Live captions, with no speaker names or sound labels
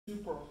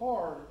super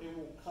hard, it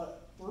will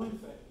cut through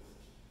things.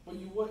 But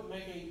you wouldn't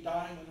make a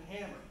diamond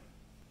hammer.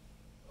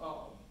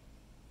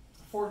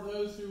 For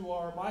those who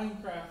are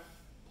Minecraft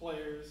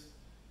players,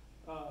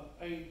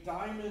 a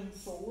diamond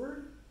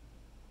sword,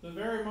 the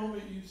very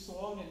moment you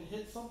swung and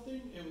hit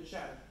something, it would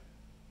shatter.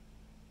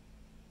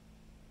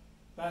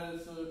 That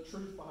is the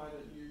truth behind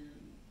it.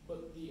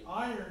 But the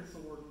iron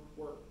sword would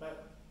work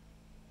better.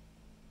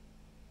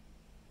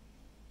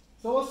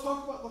 So let's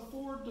talk about the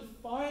 4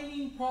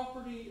 defining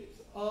properties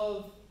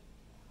of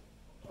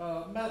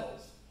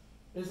metals.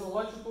 Is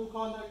electrical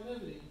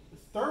conductivity, is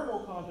thermal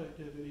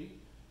conductivity,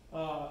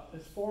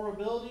 is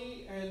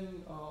formability,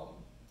 and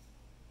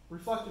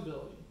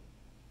reflectability.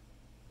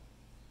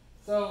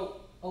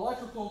 So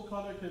electrical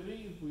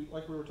conductivity,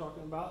 like we were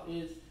talking about,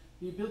 is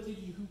the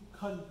ability to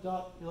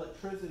conduct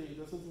electricity.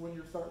 This is when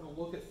you're starting to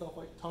look at stuff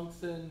like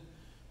tungsten,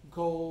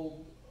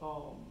 gold,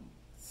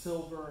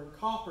 silver, and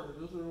copper.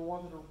 Those are the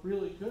ones that are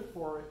really good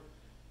for it.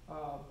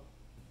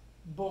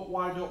 But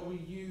why don't we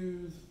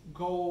use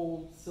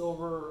gold,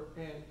 silver,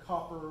 and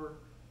copper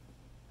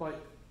like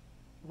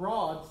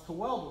rods to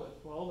weld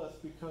with? Well, that's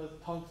because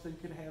tungsten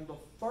can handle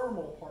the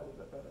thermal part of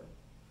it better.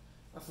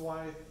 That's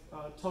why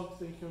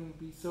tungsten can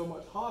be so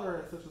much hotter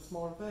at such a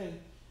smaller thing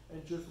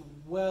and just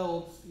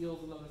weld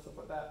steels and other stuff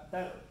like that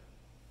better.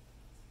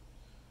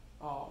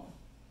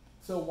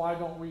 So why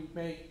don't we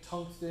make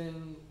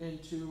tungsten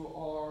into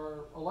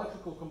our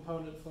electrical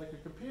components like a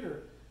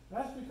computer?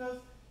 That's because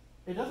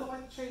it doesn't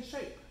like to change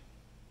shape.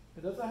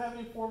 It doesn't have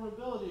any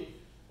formability,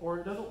 or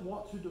it doesn't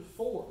want to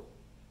deform.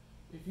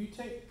 If you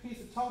take a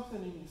piece of tungsten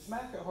and you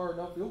smack it hard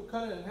enough, you'll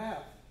cut it in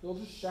half. It'll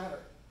just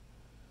shatter.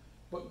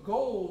 But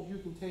gold, you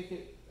can take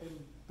it and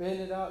bend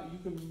it out. You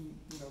can,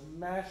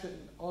 mash it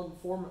and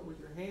unform it with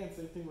your hand.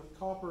 Same thing with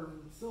copper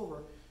and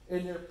silver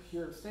in their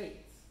pure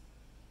states.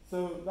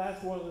 So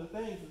that's one of the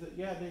things is that,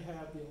 yeah, they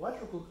have the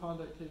electrical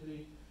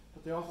conductivity,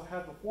 but they also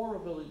have the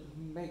formability to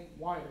make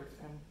wires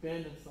and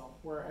bend and stuff.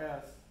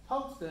 Whereas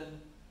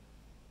tungsten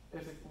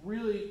is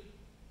really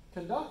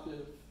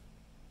conductive,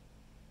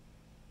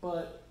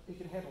 but it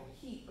can handle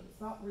heat, but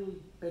it's not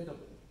really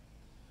bendable.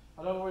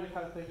 Another way to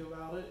kind of think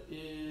about it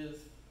is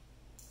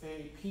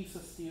a piece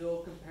of steel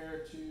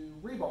compared to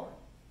rebar.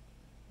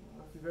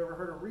 If you've ever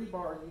heard of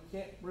rebar, you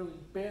can't really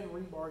bend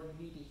rebar. You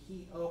need to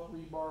heat up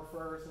rebar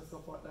first and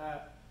stuff like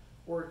that,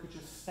 or it could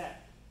just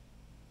snap.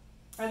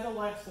 And the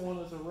last one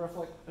is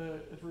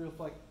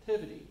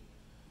reflectivity.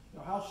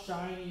 How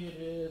shiny it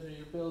is and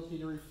your ability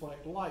to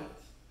reflect light.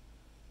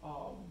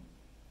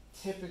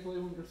 Typically,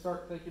 when you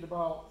start thinking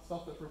about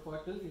stuff that's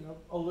reflective,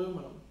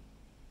 aluminum.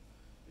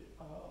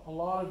 A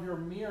lot of your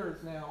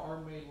mirrors now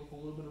are made with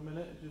aluminum in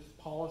it. It's just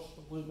polished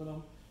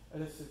aluminum,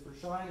 and it's super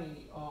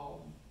shiny.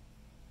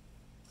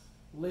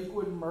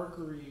 Liquid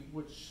mercury,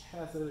 which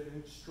has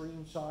an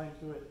extreme shine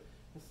to it,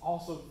 is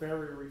also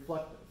very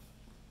reflective.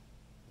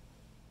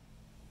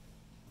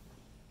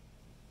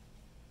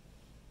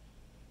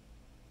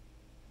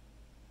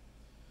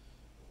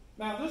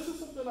 Now, this is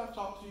something I've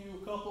talked to you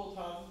a couple of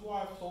times. This is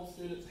why I've told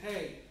students,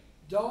 hey,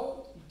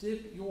 don't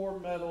dip your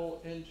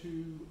metal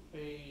into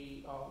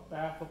a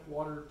bath of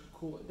water to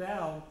cool it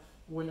down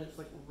when it's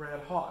like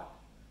red hot.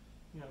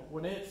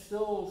 When it's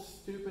still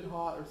stupid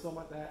hot or something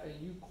like that and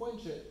you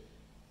quench it,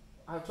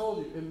 I've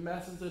told you, it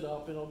messes it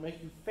up. It'll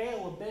make you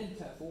fail a bend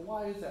test. Well,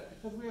 why is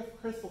that? Because we have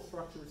crystal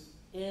structures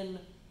in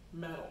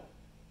metal.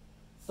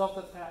 Stuff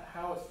that's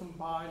how it's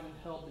combined and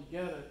held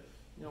together.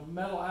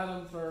 Metal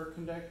atoms are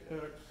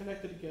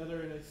connected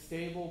together in a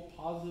stable,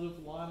 positive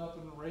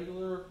lineup in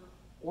regular,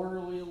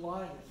 orderly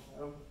alignment.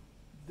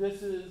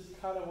 This is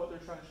kind of what they're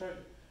trying to show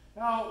you.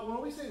 Now,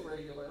 when we say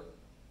regular,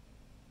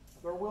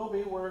 there will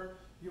be where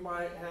you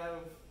might have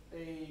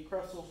a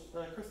crystal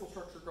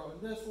structure going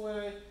this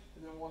way,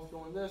 and then one's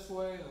going this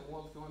way, and then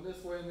one's going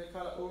this way, and they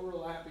kind of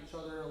overlap each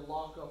other and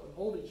lock up and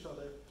hold each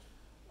other.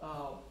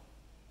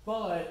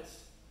 But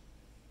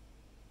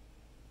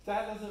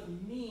that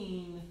doesn't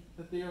mean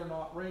that they are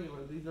not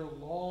regular. These are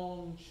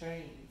long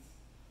chains.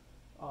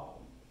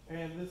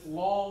 And this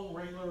long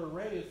regular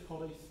array is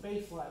called a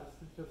space lattice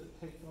because it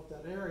takes up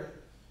that area.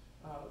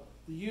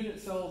 The unit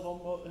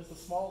cell is the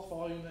smallest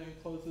volume that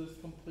encloses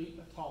complete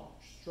atomic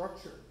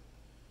structure.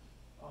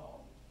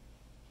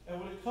 And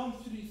when it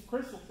comes to these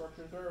crystal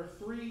structures, there are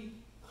 3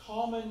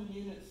 common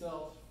unit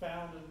cells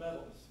found in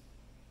metals.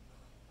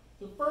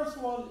 The first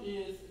one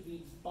is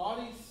the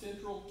body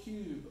central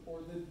cube,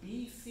 or the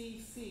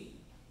BCC.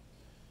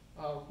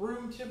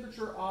 Room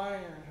temperature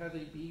iron has a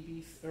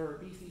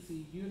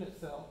BCC unit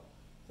cell.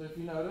 So if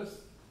you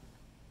notice,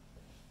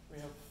 we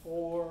have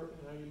 4,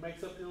 you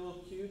mix up your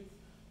little cube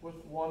with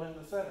 1 in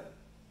the center.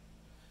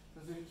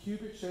 There's a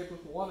cubic shape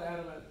with 1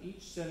 atom at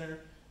each center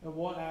and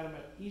 1 atom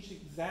at each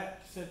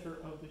exact center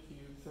of the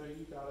cube. So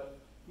you got it,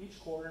 each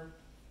corner,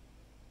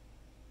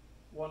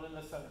 1 in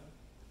the center.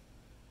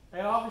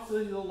 And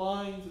obviously the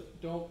lines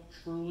don't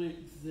truly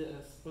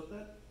exist, but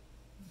that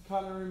you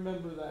kind of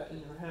remember that in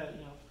your head.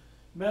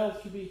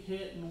 Metals can be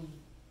hit and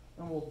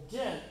will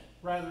dent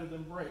rather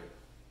than break.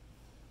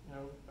 You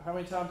know, how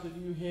many times have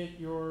you hit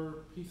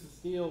your piece of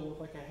steel with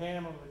like a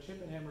hammer or a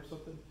chipping hammer or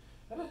something,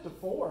 and it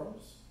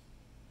deforms?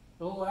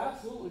 It'll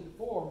absolutely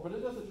deform, but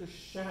it doesn't just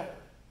shatter.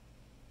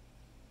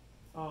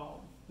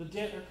 The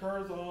dent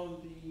occurs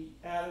on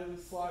the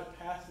atoms slide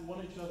past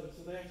one each other,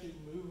 so they actually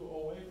move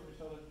away from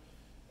each other.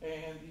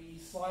 And the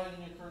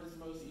sliding occurs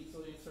most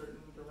easily in a certain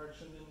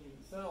direction in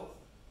unit cells.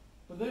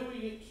 But then we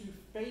get to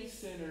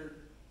face-centered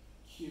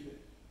cubic,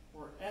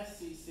 or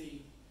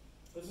SCC.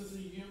 This is a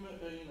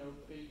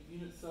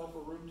unit cell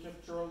for room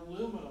temperature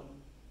aluminum.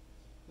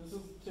 This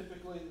is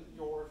typically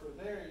yours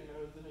right there,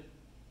 it's in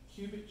a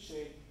cubic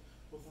shape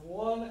with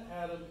one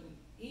atom in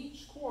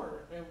each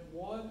corner and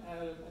one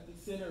atom at the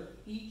center of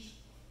each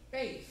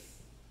face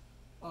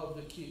of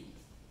the cube.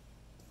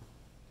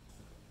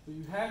 So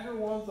you have your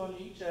ones on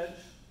each edge,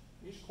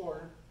 each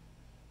corner,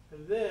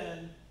 and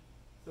then,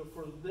 so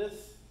for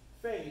this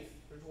face,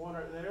 there's one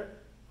right there.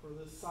 For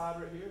this side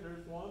right here,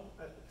 there's one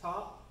at the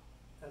top,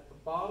 at the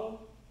bottom,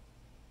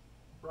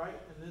 right,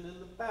 and then in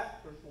the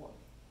back, there's one.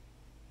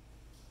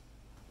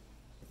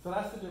 So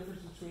that's the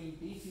difference between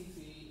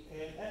BCC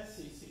and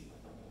SCC.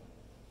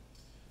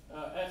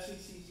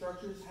 FCC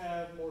structures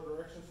have more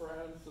direction for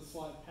atoms to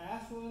slide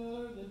past one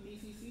another than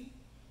BCC.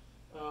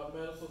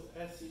 Metals with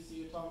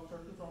SCC atomic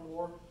structures are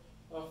more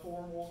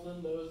formable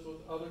than those with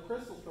other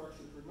crystal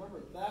structures.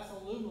 Remember, that's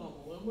aluminum.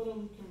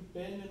 Aluminum can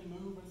bend and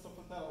move and stuff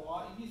like that a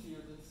lot easier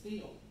than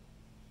steel.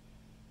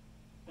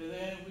 And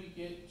then we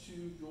get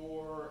to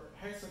your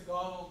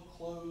hexagonal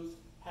closed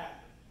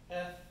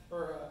pattern,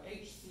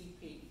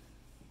 HCP.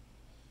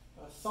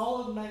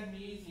 Solid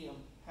magnesium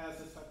has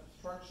this type of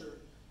structure,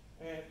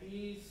 and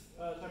these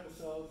type of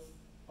cells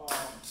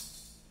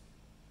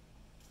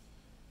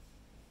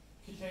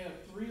contain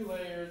 3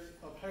 layers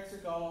of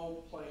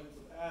hexagonal planes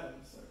of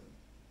atoms. So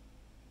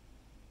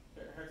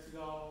they're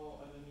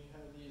hexagonal, and then you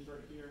have these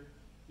right here.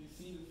 You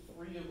see the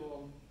 3 of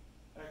them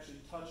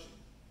actually touching.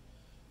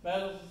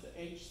 Metals with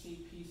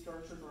HCP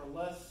structures are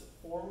less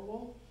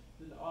formable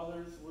than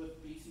others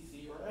with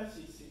BCC or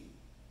FCC.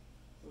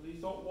 So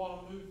these don't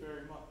want to move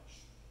very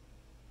much.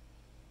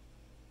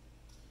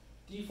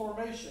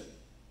 Deformation.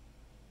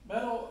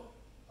 Metal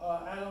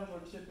atoms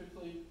are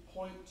typically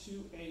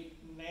 0.28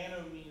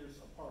 nanometers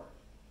apart.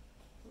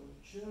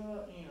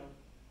 So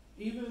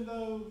even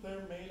though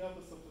they're made up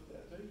of stuff like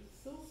that, they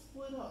still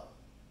split up.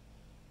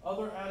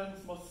 Other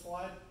atoms must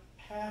slide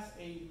past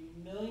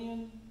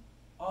 1,000,000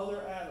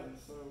 other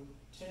atoms, so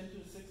 10 to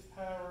the 6th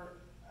power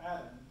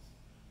atoms,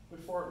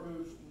 before it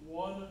moves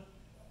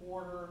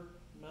 1/4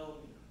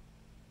 millimeter.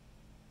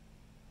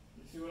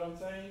 You see what I'm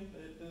saying?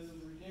 This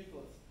is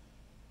ridiculous.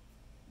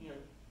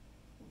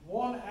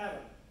 One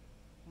atom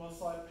must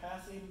slide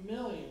past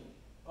 1,000,000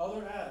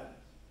 other atoms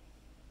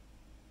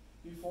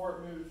before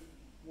it moves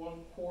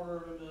 1/4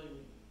 of a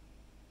millimeter.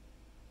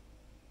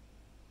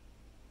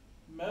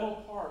 Metal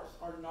parts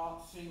are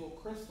not single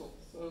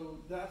crystals, so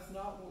that's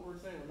not what we're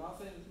saying. We're not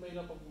saying it's made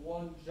up of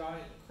one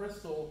giant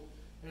crystal.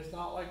 It's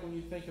not like when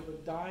you think of a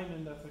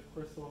diamond that's a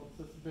crystal and it's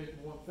this big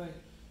one thing.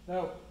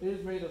 No, it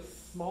is made of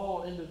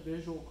small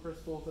individual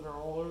crystals that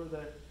are all over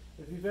there.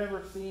 If you've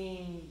ever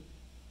seen,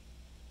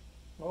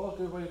 well, a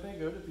good way to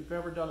think of it, if you've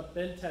ever done a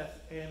bend test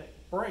and it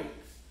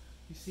breaks,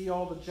 you see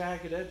all the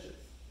jagged edges.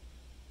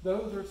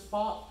 Those are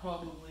spots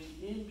probably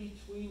in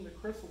between the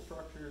crystal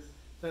structures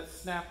that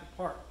snap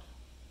apart.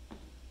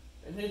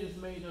 And it is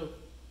made of,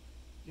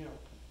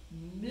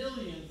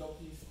 millions of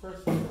these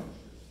crystal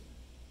structures.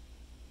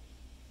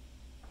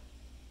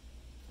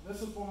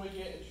 This is when we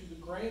get into the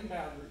grain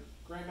boundaries.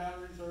 Grain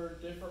boundaries are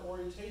a different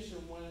orientation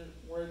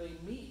where they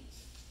meet.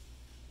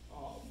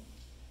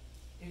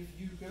 If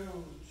you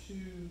go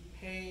to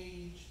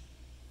page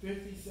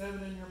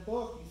 57 in your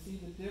book, you see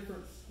the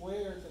different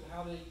squares and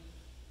how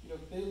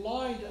they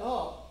lined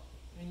up,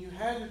 and you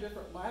had your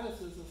different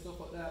lattices and stuff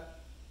like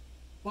that.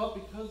 But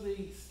because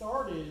they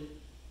started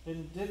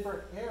in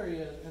different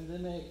areas and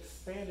then they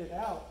expanded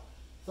out,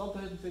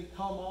 sometimes they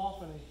come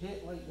off and they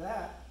hit like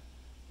that,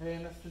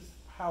 and that's just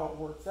how it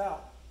works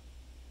out.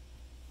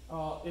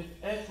 If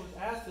etch was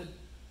acid,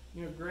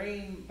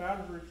 grain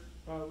boundaries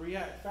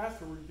react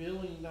faster,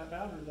 revealing that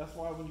boundary. That's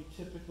why when you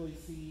typically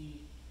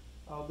see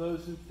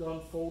those who've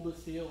done folded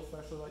steel,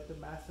 especially like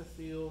Damascus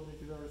steel,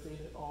 if you've ever seen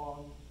it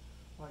on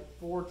like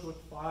Forged with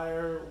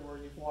Fire, or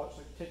you've watched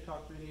like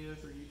TikTok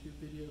videos or YouTube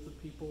videos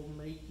of people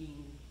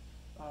making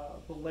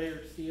the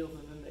layered steels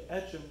and then they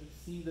etch them, you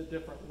see the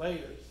different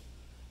layers.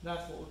 And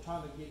that's what we're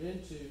trying to get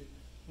into.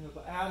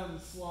 The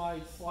atoms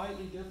slide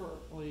slightly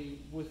differently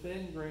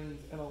within grains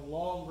and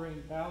along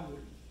grain boundaries.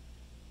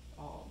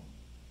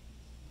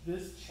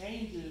 This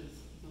changes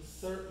the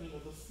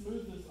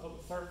smoothness of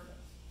the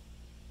surface.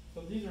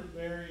 So these are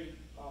very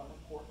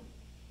important.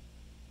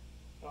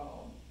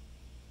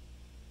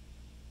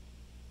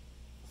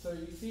 So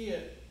you see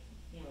it,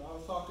 I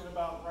was talking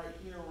about right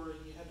here where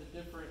you had the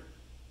different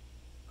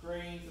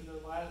grains and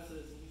their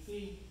lattices, and you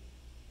see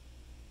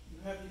you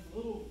have these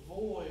little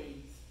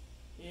voids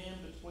in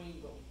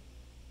between them.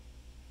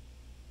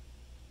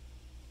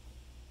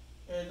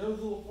 And those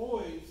little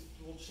voids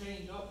will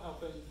change up how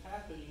things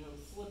happen. You know,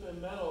 slip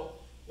in metal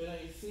in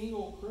a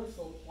single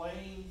crystal,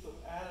 planes of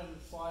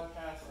atoms slide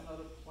past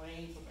another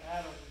planes of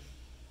atoms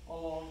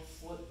along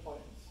slip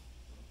planes.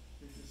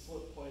 These are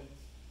slip planes.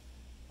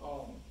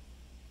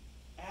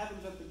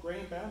 Atoms at the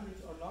grain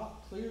boundaries are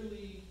not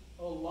clearly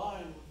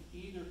aligned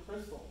with either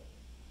crystal.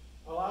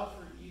 Allows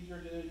for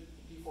easier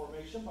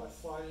deformation by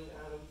sliding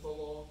atoms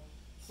along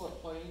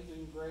slip planes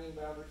and grain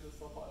boundaries and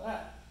stuff like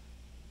that.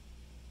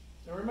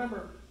 Now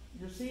remember,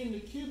 you're seeing the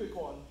cubic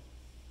one,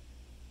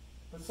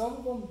 but some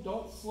of them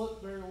don't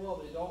slip very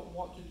well. They don't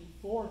want to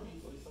deform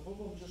easily. Some of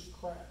them just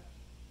crack.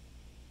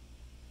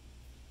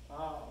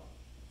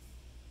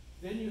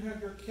 Then you have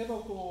your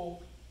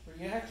chemical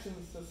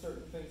reactions to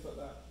certain things like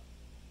that.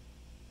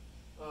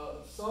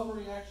 Some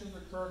reactions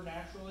occur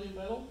naturally in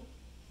metal.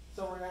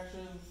 Some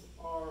reactions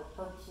are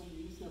purposely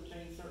used to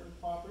obtain certain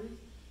properties.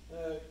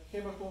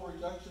 Chemical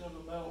reduction of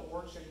a metal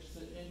ore changes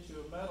it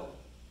into a metal.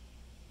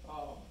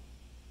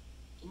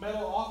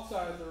 Metal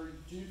oxides are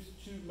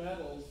reduced to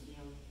metals. You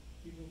know,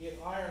 you can get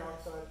iron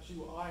oxide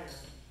to iron.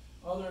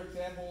 Other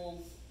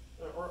examples,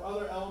 or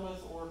other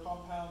elements or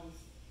compounds,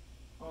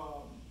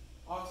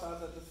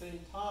 oxides at the same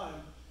time.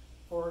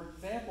 For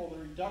example,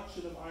 the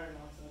reduction of iron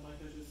oxide, like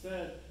I just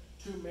said,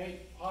 to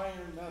make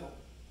iron metal.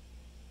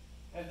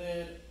 And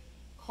then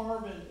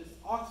carbon is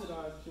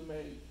oxidized to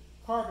make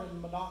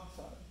carbon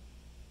monoxide.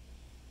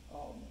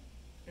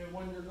 And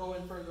when you're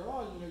going further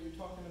on, you know, you're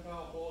talking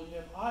about, well, you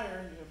have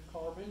iron, you have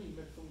carbon, you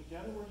mix them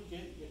together, where you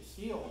get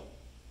steel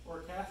or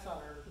cast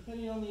iron,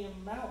 depending on the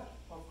amount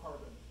of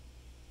carbon.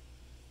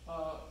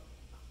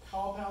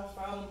 Compounds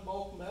found in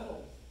bulk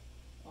metals.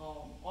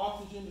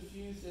 Oxygen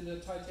diffused into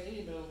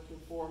titanium metal can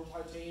form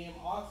titanium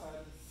oxide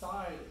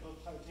inside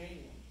of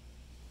titanium.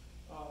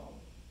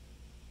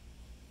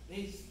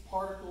 These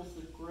particles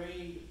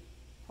degrade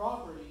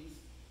properties,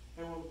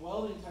 and when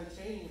welding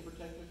titanium,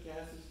 protective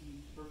gas is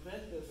used to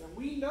prevent this. And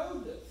we know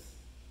this.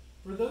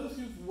 For those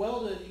who've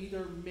welded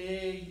either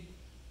MIG,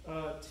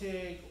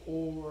 TIG,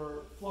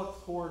 or flux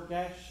core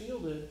gas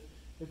shielded,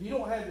 if you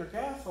don't have your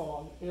gas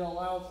on, it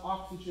allows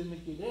oxygen to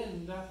get in,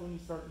 and that's when you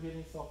start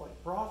getting stuff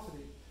like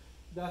porosity.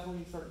 That's when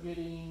you start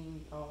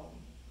getting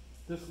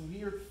this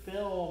weird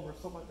film or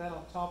something like that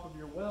on top of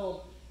your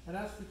weld, and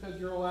that's because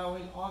you're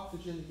allowing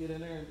oxygen to get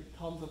in there and it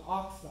becomes an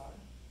oxide.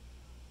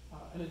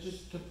 And it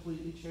just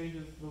completely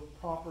changes the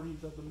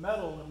properties of the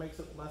metal and it makes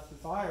it less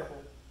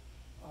desirable.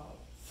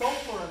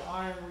 Sulfur and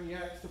iron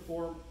reacts to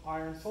form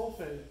iron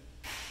sulfate.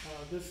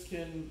 This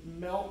can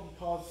melt and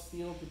cause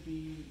steel to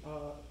be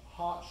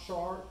hot,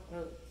 short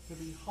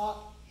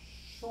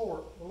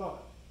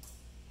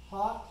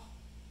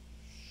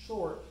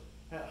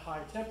at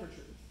high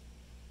temperatures.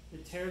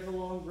 It tears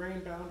along grain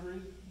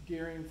boundaries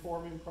during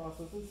forming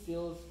processes.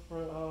 Steel is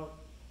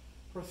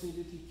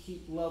proceeded to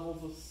keep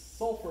levels of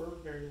sulfur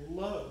very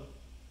low.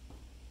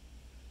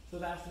 So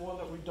that's one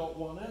that we don't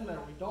want in there.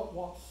 We don't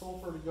want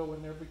sulfur to go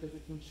in there because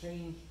it can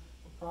change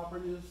the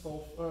properties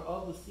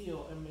of the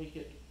steel and make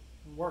it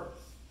worse.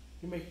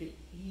 You make it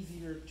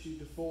easier to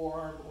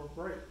deform or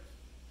break.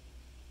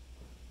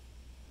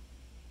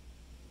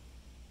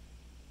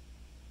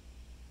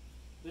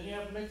 Then you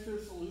have mixture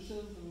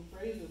solutions and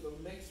phrases.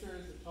 A mixture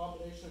is a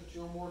combination of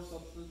two or more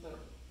substances that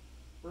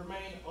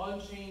remain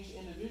unchanged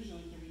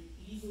individually, can be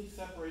easily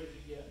separated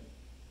again.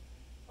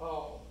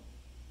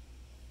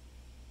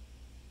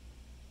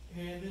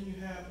 And then you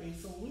have a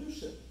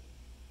solution.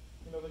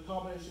 You know, the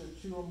combination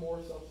of two or more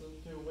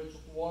substances to which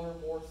one or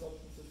more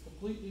substances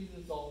completely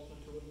dissolves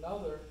into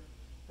another.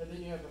 And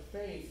then you have a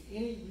phase,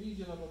 any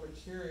region of a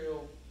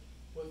material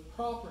with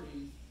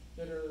properties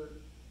that are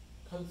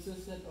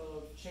consistent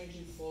of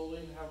changing slowly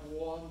and have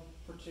one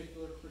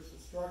particular crystal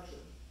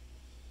structure.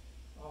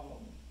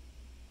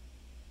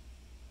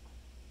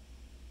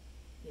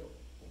 You know,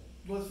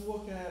 let's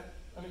look at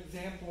an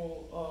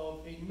example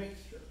of a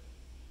mixture.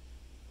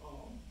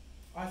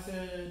 I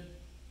said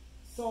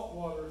salt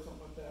water or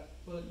something like that,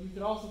 but you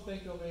could also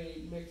think of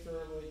a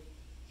mixture like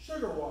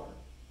sugar water.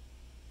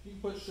 You can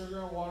put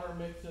sugar and water,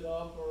 mix it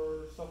up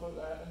or stuff like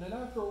that, and then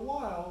after a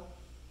while,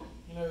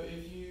 you know,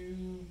 if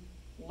you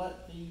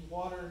let the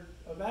water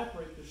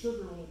evaporate, the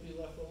sugar will be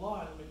left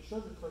alive and make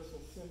sugar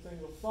crystals. Same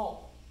thing with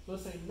salt. So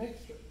it's a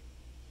mixture.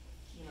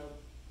 You know,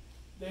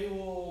 they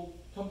will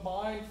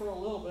combine for a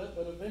little bit,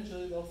 but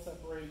eventually they'll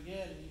separate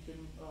again. You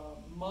can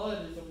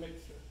mud is a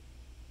mixture.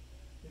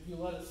 If you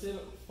let it sit,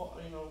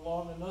 you know,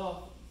 long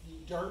enough, the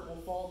dirt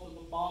will fall to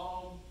the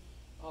bottom,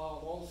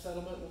 all the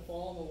sediment will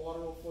fall, and the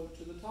water will float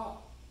to the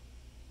top.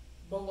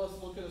 But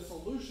let's look at a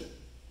solution.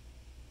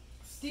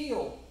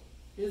 Steel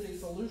is a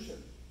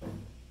solution.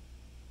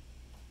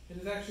 It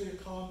is actually a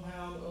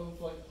compound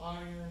of like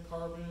iron,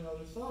 carbon, and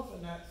other stuff,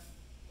 and that's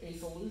a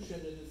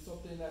solution. It is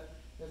something that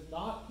is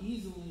not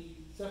easily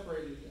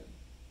separated again.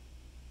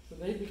 So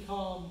they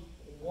become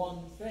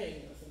one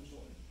thing, essentially.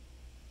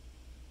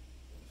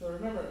 So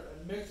remember,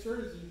 a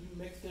mixture is you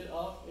mixed it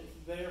up,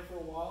 it's there for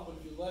a while, but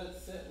if you let it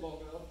sit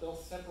long enough, they'll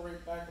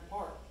separate back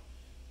apart.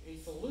 A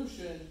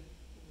solution,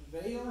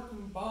 they are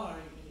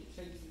combined, and it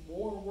takes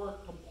more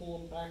work to pull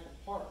them back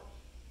apart.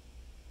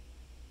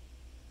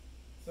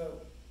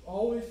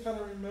 always kind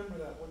of remember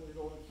that when you're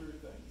going through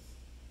things.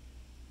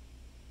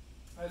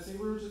 I see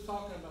we were just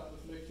talking about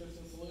with mixtures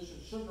and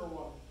solutions. Sugar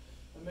water,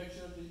 a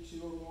mixture of the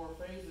 2 or more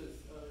phases.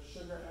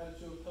 Sugar added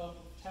to a cup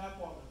of tap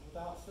water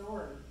without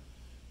stirring.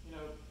 You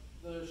know,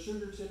 the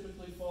sugar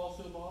typically falls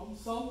to the bottom.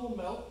 Some will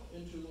melt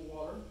into the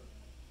water.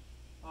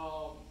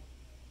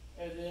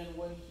 And then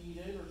when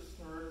heated or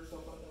stirred or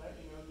stuff like that,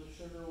 you know, the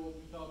sugar will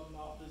become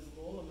not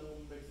visible and then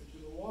will mix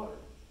into the water.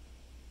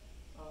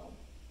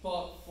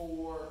 But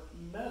for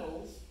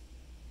metals,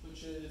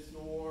 which is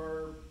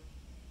your,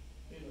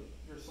 you know,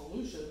 your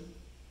solution,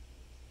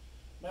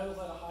 metals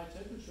at a high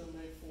temperature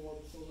may form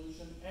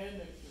solution and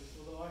mixture,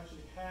 so they'll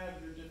actually have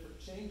your different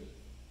changes.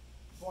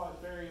 That's why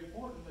it's very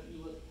important that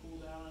you let it cool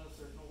down in a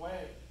certain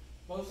way.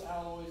 Most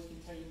alloys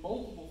contain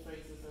multiple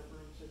phases at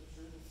room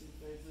temperature. The 2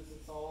 phases,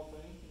 it's all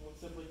thing, you know,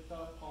 simply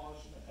cut,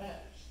 polish, and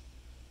etch.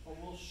 But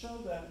we'll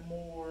show that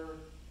more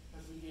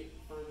as we get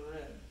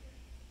further in.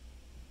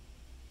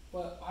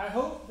 But I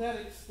hope that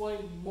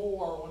explained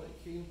more when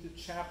it came to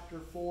chapter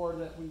 4,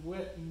 that we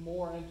went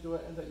more into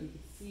it and that you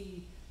could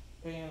see,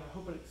 and I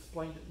hope it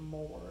explained it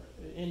more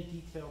in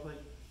detail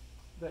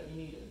that you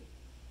needed.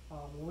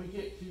 When we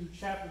get to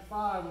chapter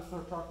 5, we'll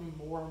start talking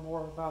more and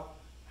more about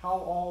how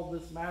all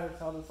this matters,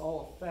 how this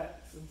all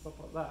affects, and stuff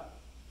like that.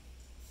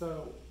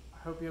 So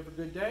I hope you have a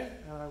good day,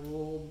 and I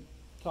will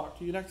talk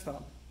to you next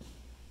time.